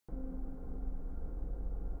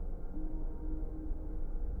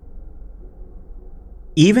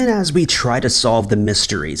Even as we try to solve the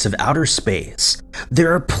mysteries of outer space,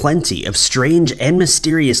 there are plenty of strange and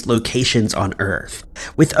mysterious locations on Earth,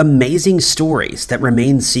 with amazing stories that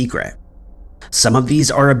remain secret. Some of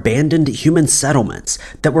these are abandoned human settlements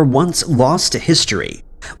that were once lost to history,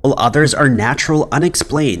 while others are natural,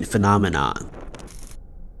 unexplained phenomena.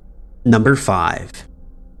 Number 5.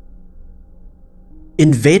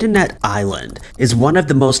 Bethonie Island is one of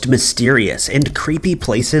the most mysterious and creepy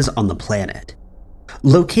places on the planet.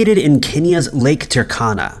 Located in Kenya's Lake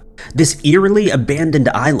Turkana, this eerily abandoned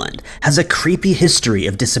island has a creepy history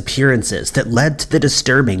of disappearances that led to the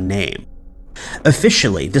disturbing name.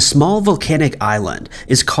 Officially, the small volcanic island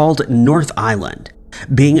is called North Island,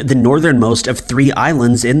 being the northernmost of 3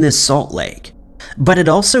 islands in this salt lake. But it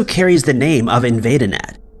also carries the name of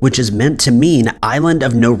Bethonie, which is meant to mean Island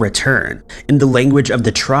of No Return in the language of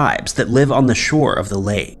the tribes that live on the shore of the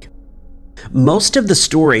lake. Most of the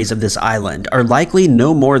stories of this island are likely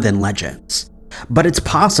no more than legends, but it's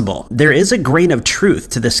possible there is a grain of truth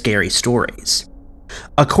to the scary stories.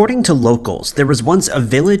 According to locals, there was once a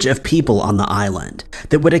village of people on the island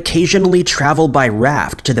that would occasionally travel by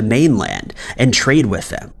raft to the mainland and trade with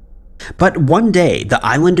them. But one day, the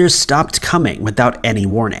islanders stopped coming without any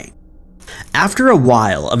warning. After a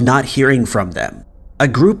while of not hearing from them, a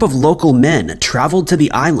group of local men traveled to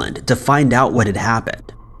the island to find out what had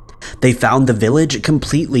happened. They found the village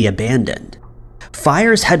completely abandoned.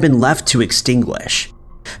 Fires had been left to extinguish.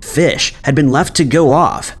 Fish had been left to go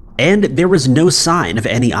off, and there was no sign of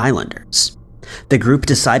any islanders. The group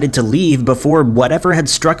decided to leave before whatever had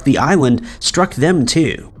struck the island struck them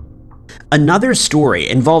too. Another story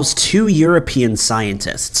involves 2 European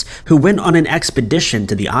scientists who went on an expedition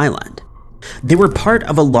to the island. They were part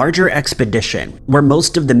of a larger expedition where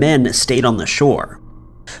most of the men stayed on the shore.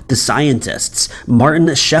 The scientists, Martin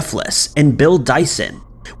Sheflis and Bill Dyson,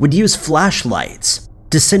 would use flashlights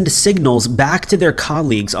to send signals back to their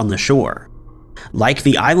colleagues on the shore. Like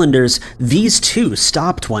the islanders, these too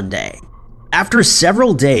stopped one day. After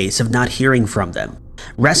several days of not hearing from them,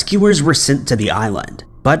 rescuers were sent to the island,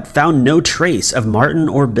 but found no trace of Martin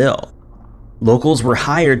or Bill. Locals were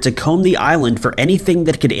hired to comb the island for anything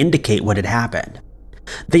that could indicate what had happened.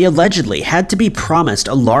 They allegedly had to be promised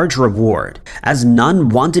a large reward, as none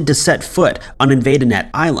wanted to set foot on Bethonie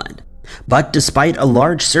Island, but despite a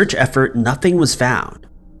large search effort, nothing was found.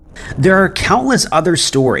 There are countless other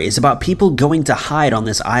stories about people going to hide on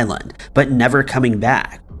this island, but never coming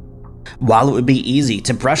back. While it would be easy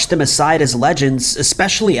to brush them aside as legends,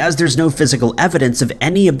 especially as there's no physical evidence of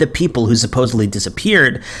any of the people who supposedly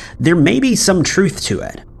disappeared, there may be some truth to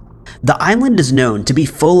it. The island is known to be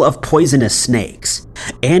full of poisonous snakes,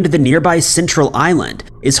 and the nearby central island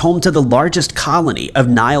is home to the largest colony of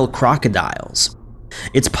Nile crocodiles.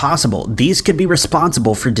 It's possible these could be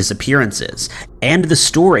responsible for disappearances, and the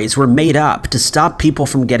stories were made up to stop people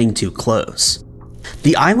from getting too close.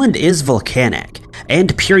 The island is volcanic,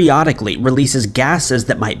 and periodically releases gases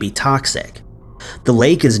that might be toxic. The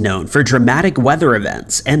lake is known for dramatic weather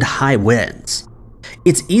events and high winds.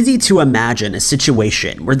 It's easy to imagine a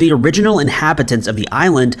situation where the original inhabitants of the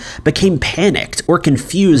island became panicked or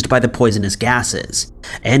confused by the poisonous gases,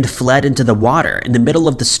 and fled into the water in the middle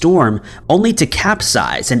of the storm only to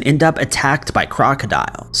capsize and end up attacked by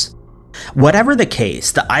crocodiles. Whatever the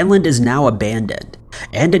case, the island is now abandoned,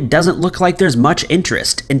 and it doesn't look like there's much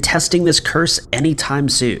interest in testing this curse anytime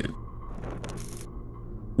soon.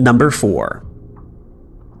 Number 4.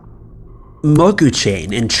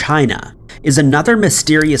 Moguchain in China is another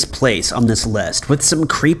mysterious place on this list with some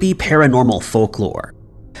creepy paranormal folklore.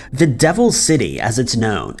 The Devil's City, as it's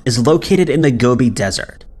known, is located in the Gobi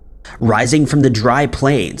Desert. Rising from the dry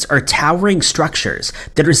plains are towering structures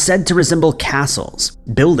that are said to resemble castles,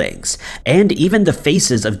 buildings, and even the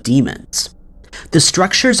faces of demons. The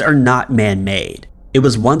structures are not man-made. It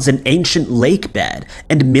was once an ancient lake bed,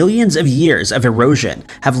 and millions of years of erosion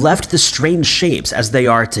have left the strange shapes as they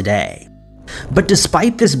are today. But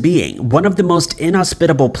despite this being one of the most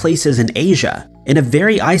inhospitable places in Asia, in a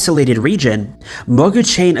very isolated region,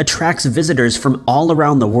 Moguchain attracts visitors from all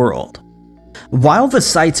around the world. While the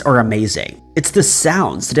sights are amazing, it's the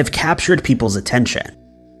sounds that have captured people's attention.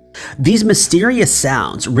 These mysterious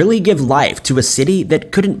sounds really give life to a city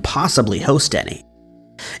that couldn't possibly host any.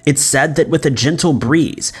 It's said that with a gentle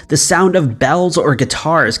breeze, the sound of bells or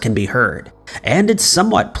guitars can be heard, and it's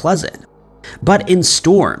somewhat pleasant. But in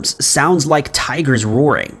storms, sounds like tigers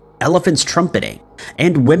roaring, elephants trumpeting,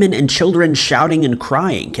 and women and children shouting and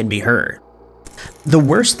crying can be heard. The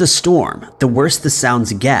worse the storm, the worse the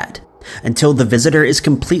sounds get, until the visitor is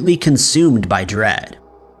completely consumed by dread.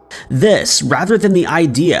 This, rather than the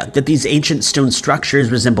idea that these ancient stone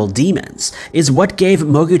structures resemble demons, is what gave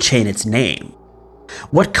Moguchain its name.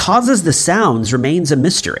 What causes the sounds remains a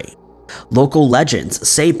mystery. Local legends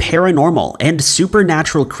say paranormal and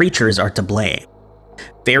supernatural creatures are to blame.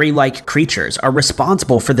 Fairy-like creatures are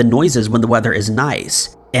responsible for the noises when the weather is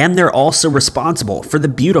nice, and they're also responsible for the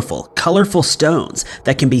beautiful, colorful stones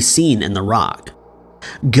that can be seen in the rock.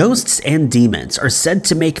 Ghosts and demons are said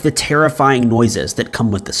to make the terrifying noises that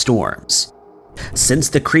come with the storms. Since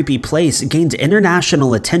the creepy place gained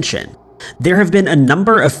international attention, there have been a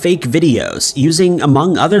number of fake videos using,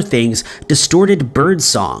 among other things, distorted bird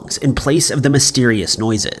songs in place of the mysterious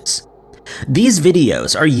noises. These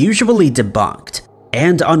videos are usually debunked,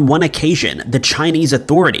 and on one occasion, the Chinese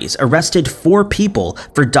authorities arrested 4 people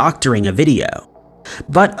for doctoring a video.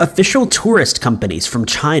 But official tourist companies from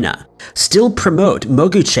China still promote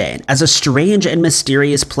Moguchain as a strange and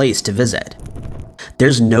mysterious place to visit.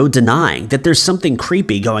 There's no denying that there's something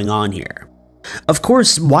creepy going on here. Of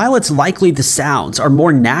course, while it's likely the sounds are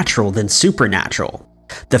more natural than supernatural,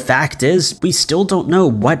 the fact is we still don't know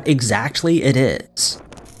what exactly it is.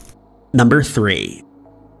 Number 3.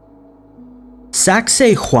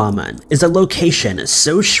 Sacsayhuaman is a location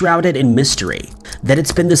so shrouded in mystery that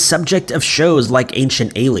it's been the subject of shows like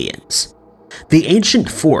Ancient Aliens. The ancient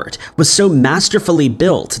fort was so masterfully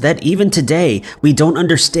built that even today we don't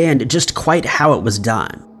understand just quite how it was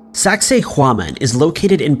done. Sacsayhuaman is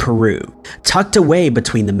located in Peru, tucked away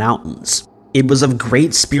between the mountains. It was of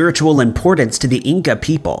great spiritual importance to the Inca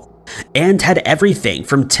people, and had everything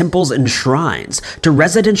from temples and shrines to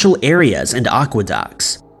residential areas and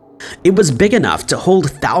aqueducts. It was big enough to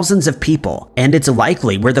hold thousands of people, and it's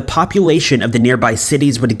likely where the population of the nearby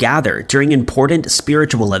cities would gather during important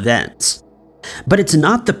spiritual events. But it's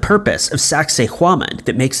not the purpose of Sacsayhuaman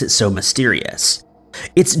that makes it so mysterious.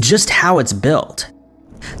 It's just how it's built.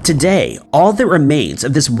 Today, all that remains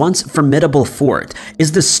of this once formidable fort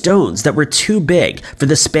is the stones that were too big for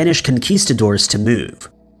the Spanish conquistadors to move.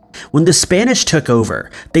 When the Spanish took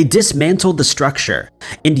over, they dismantled the structure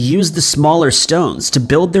and used the smaller stones to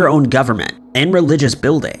build their own government and religious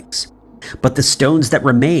buildings. But the stones that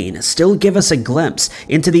remain still give us a glimpse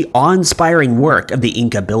into the awe-inspiring work of the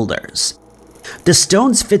Inca builders. The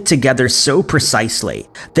stones fit together so precisely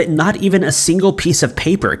that not even a single piece of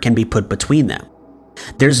paper can be put between them.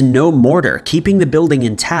 There's no mortar keeping the building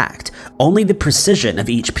intact, only the precision of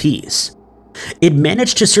each piece. It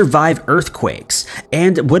managed to survive earthquakes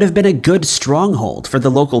and would have been a good stronghold for the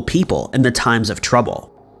local people in the times of trouble.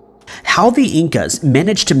 How the Incas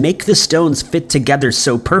managed to make the stones fit together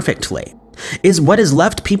so perfectly is what has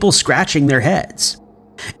left people scratching their heads.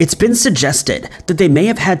 It's been suggested that they may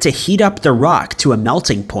have had to heat up the rock to a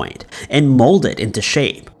melting point and mold it into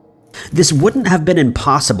shape. This wouldn't have been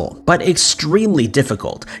impossible, but extremely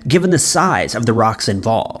difficult given the size of the rocks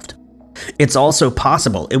involved. It's also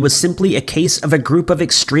possible it was simply a case of a group of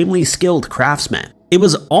extremely skilled craftsmen. It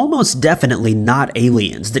was almost definitely not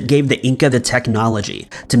aliens that gave the Inca the technology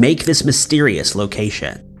to make this mysterious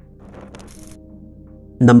location.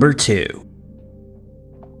 Number 2.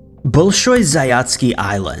 Bolshoi Zayatsky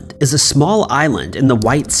Island is a small island in the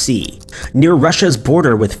White Sea, near Russia's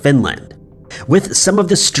border with Finland, with some of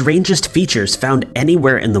the strangest features found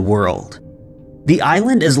anywhere in the world. The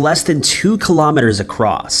island is less than 2 kilometers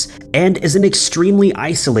across and is an extremely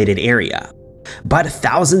isolated area. But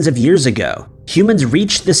thousands of years ago, humans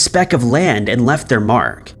reached this speck of land and left their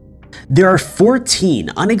mark. There are 14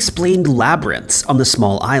 unexplained labyrinths on the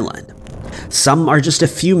small island. Some are just a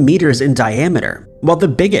few meters in diameter, while the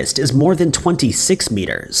biggest is more than 26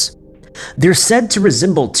 meters. They're said to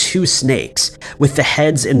resemble 2 snakes, with the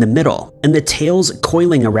heads in the middle and the tails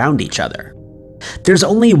coiling around each other. There's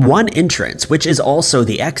only one entrance, which is also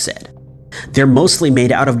the exit. They're mostly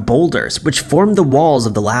made out of boulders, which form the walls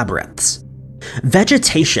of the labyrinths.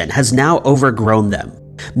 Vegetation has now overgrown them,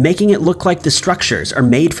 making it look like the structures are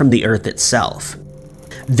made from the earth itself.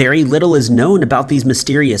 Very little is known about these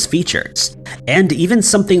mysterious features, and even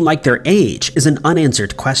something like their age is an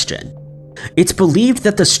unanswered question. It's believed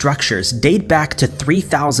that the structures date back to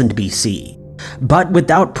 3000 BC, but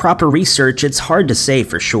without proper research, it's hard to say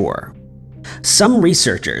for sure. Some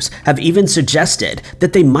researchers have even suggested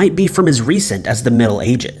that they might be from as recent as the Middle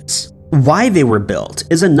Ages. Why they were built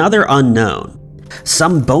is another unknown.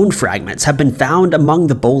 Some bone fragments have been found among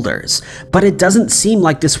the boulders, but it doesn't seem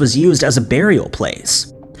like this was used as a burial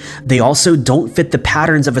place. They also don't fit the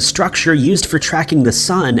patterns of a structure used for tracking the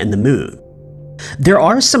sun and the moon. There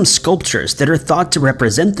are some sculptures that are thought to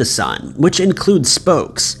represent the sun, which include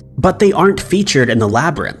spokes, but they aren't featured in the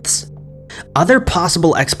labyrinths. Other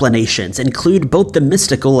possible explanations include both the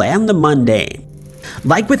mystical and the mundane.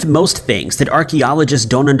 Like with most things that archaeologists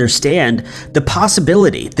don't understand, the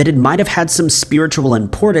possibility that it might have had some spiritual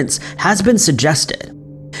importance has been suggested.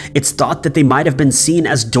 It's thought that they might have been seen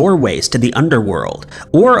as doorways to the underworld,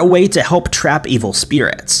 or a way to help trap evil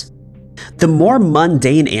spirits. The more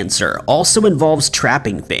mundane answer also involves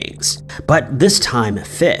trapping things, but this time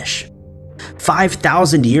fish.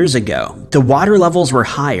 5,000 years ago, the water levels were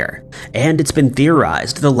higher, and it's been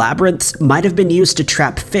theorized the labyrinths might have been used to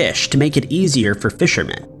trap fish to make it easier for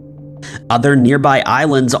fishermen. Other nearby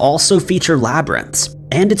islands also feature labyrinths,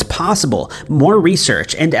 and it's possible more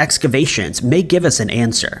research and excavations may give us an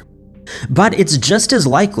answer. But it's just as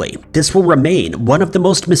likely this will remain one of the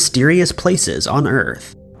most mysterious places on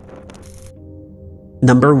Earth.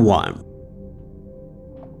 Number 1.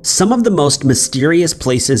 Some of the most mysterious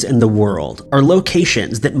places in the world are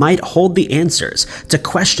locations that might hold the answers to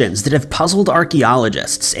questions that have puzzled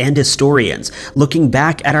archaeologists and historians looking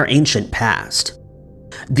back at our ancient past.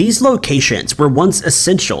 These locations were once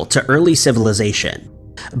essential to early civilization,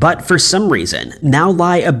 but for some reason now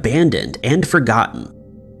lie abandoned and forgotten.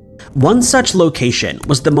 One such location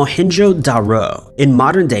was the Mohenjo-Daro in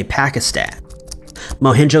modern-day Pakistan.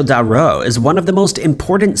 Mohenjo-Daro is one of the most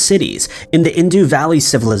important cities in the Indus Valley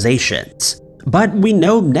civilizations, but we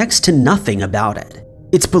know next to nothing about it.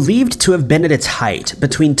 It's believed to have been at its height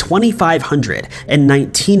between 2500 and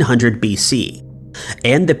 1900 BC,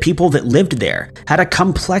 and the people that lived there had a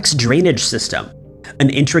complex drainage system,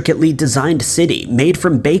 an intricately designed city made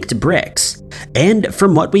from baked bricks, and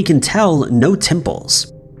from what we can tell, no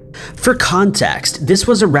temples. For context, this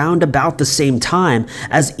was around about the same time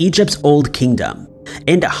as Egypt's Old Kingdom,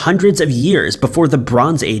 and hundreds of years before the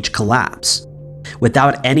Bronze Age collapse.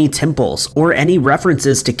 Without any temples or any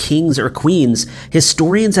references to kings or queens,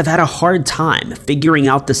 historians have had a hard time figuring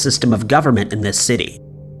out the system of government in this city.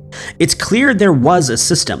 It's clear there was a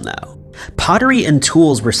system though. Pottery and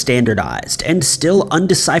tools were standardized, and still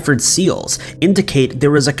undeciphered seals indicate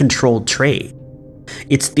there was a controlled trade.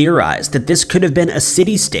 It's theorized that this could have been a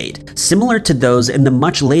city-state similar to those in the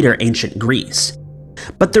much later ancient Greece.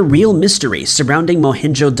 But the real mystery surrounding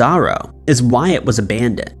Mohenjo-Daro is why it was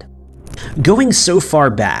abandoned. Going so far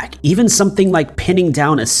back, even something like pinning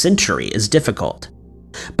down a century is difficult.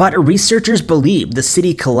 But researchers believe the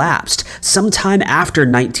city collapsed sometime after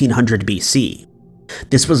 1900 BC.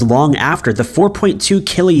 This was long after the 4.2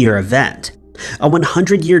 kiloyear event, a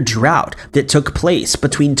 100-year drought that took place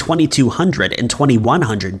between 2200 and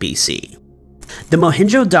 2100 BC. The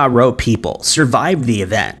Mohenjo-Daro people survived the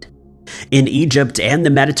event. In Egypt and the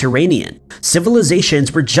Mediterranean,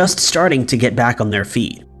 civilizations were just starting to get back on their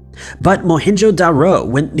feet. But Mohenjo-Daro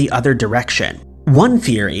went the other direction. One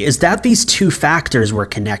theory is that these two factors were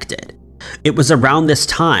connected. It was around this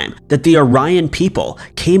time that the Aryan people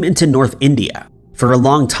came into North India. For a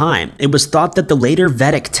long time, it was thought that the later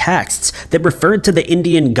Vedic texts that referred to the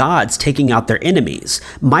Indian gods taking out their enemies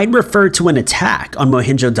might refer to an attack on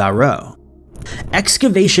Mohenjo-Daro.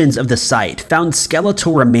 Excavations of the site found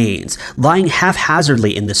skeletal remains lying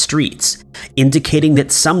haphazardly in the streets, indicating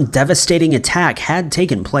that some devastating attack had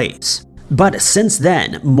taken place. But since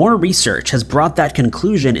then, more research has brought that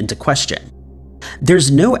conclusion into question.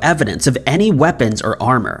 There's no evidence of any weapons or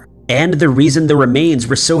armor, and the reason the remains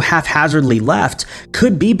were so haphazardly left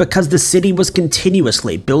could be because the city was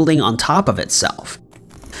continuously building on top of itself.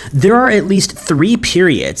 There are at least 3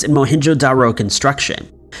 periods in Mohenjo-Daro construction,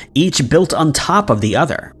 each built on top of the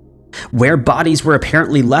other. Where bodies were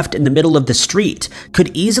apparently left in the middle of the street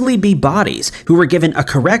could easily be bodies who were given a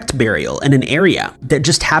correct burial in an area that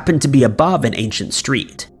just happened to be above an ancient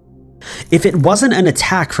street. If it wasn't an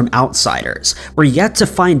attack from outsiders, we're yet to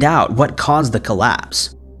find out what caused the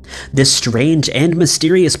collapse. This strange and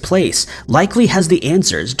mysterious place likely has the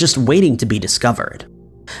answers just waiting to be discovered.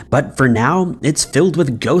 But for now, it's filled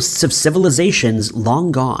with ghosts of civilizations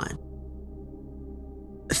long gone.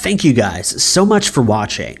 Thank you guys so much for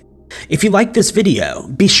watching. If you liked this video,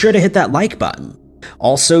 be sure to hit that like button.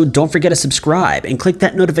 Also, don't forget to subscribe and click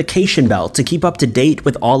that notification bell to keep up to date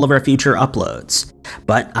with all of our future uploads.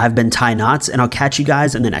 But I've been Ty Knotts, and I'll catch you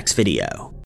guys in the next video.